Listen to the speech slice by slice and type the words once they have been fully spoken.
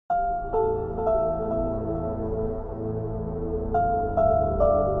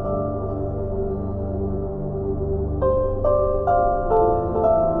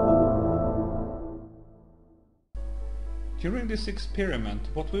During this experiment,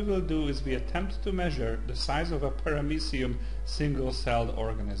 what we will do is we attempt to measure the size of a paramecium single-celled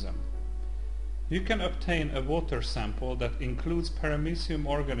organism. You can obtain a water sample that includes paramecium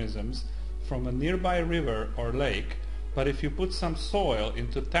organisms from a nearby river or lake, but if you put some soil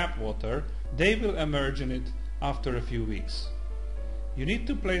into tap water, they will emerge in it after a few weeks. You need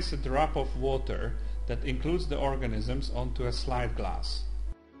to place a drop of water that includes the organisms onto a slide glass.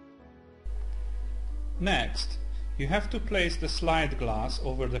 Next, you have to place the slide glass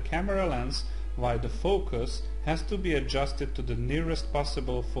over the camera lens while the focus has to be adjusted to the nearest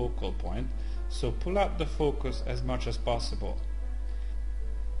possible focal point, so pull out the focus as much as possible.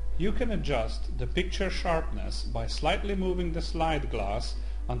 You can adjust the picture sharpness by slightly moving the slide glass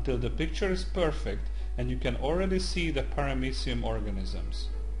until the picture is perfect and you can already see the paramecium organisms.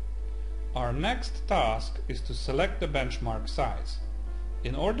 Our next task is to select the benchmark size.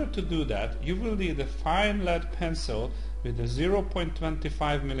 In order to do that, you will need a fine lead pencil with a 0.25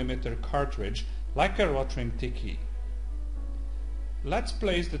 mm cartridge like a rotring tiki. Let's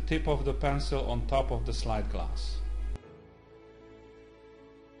place the tip of the pencil on top of the slide glass.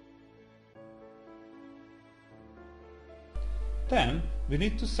 Then we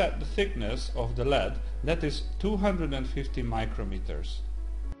need to set the thickness of the lead, that is 250 micrometers.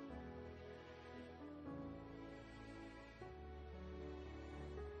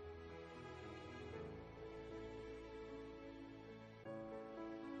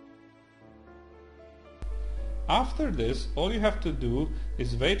 After this, all you have to do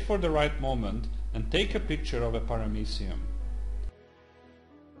is wait for the right moment and take a picture of a paramecium.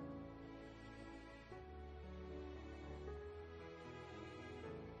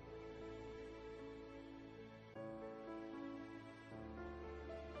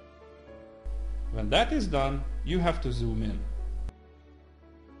 When that is done, you have to zoom in.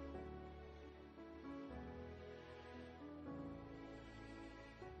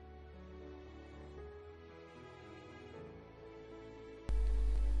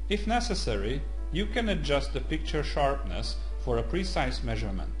 If necessary, you can adjust the picture sharpness for a precise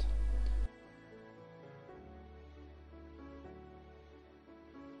measurement.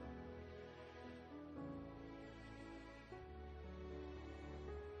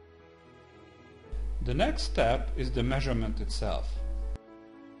 The next step is the measurement itself.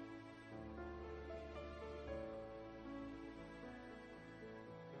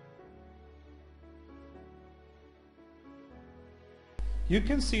 You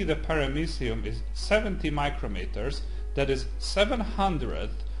can see the paramecium is 70 micrometers, that is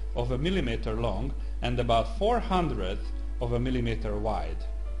 7/100th of a millimeter long and about 400th of a millimeter wide.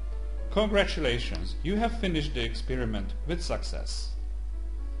 Congratulations, you have finished the experiment with success.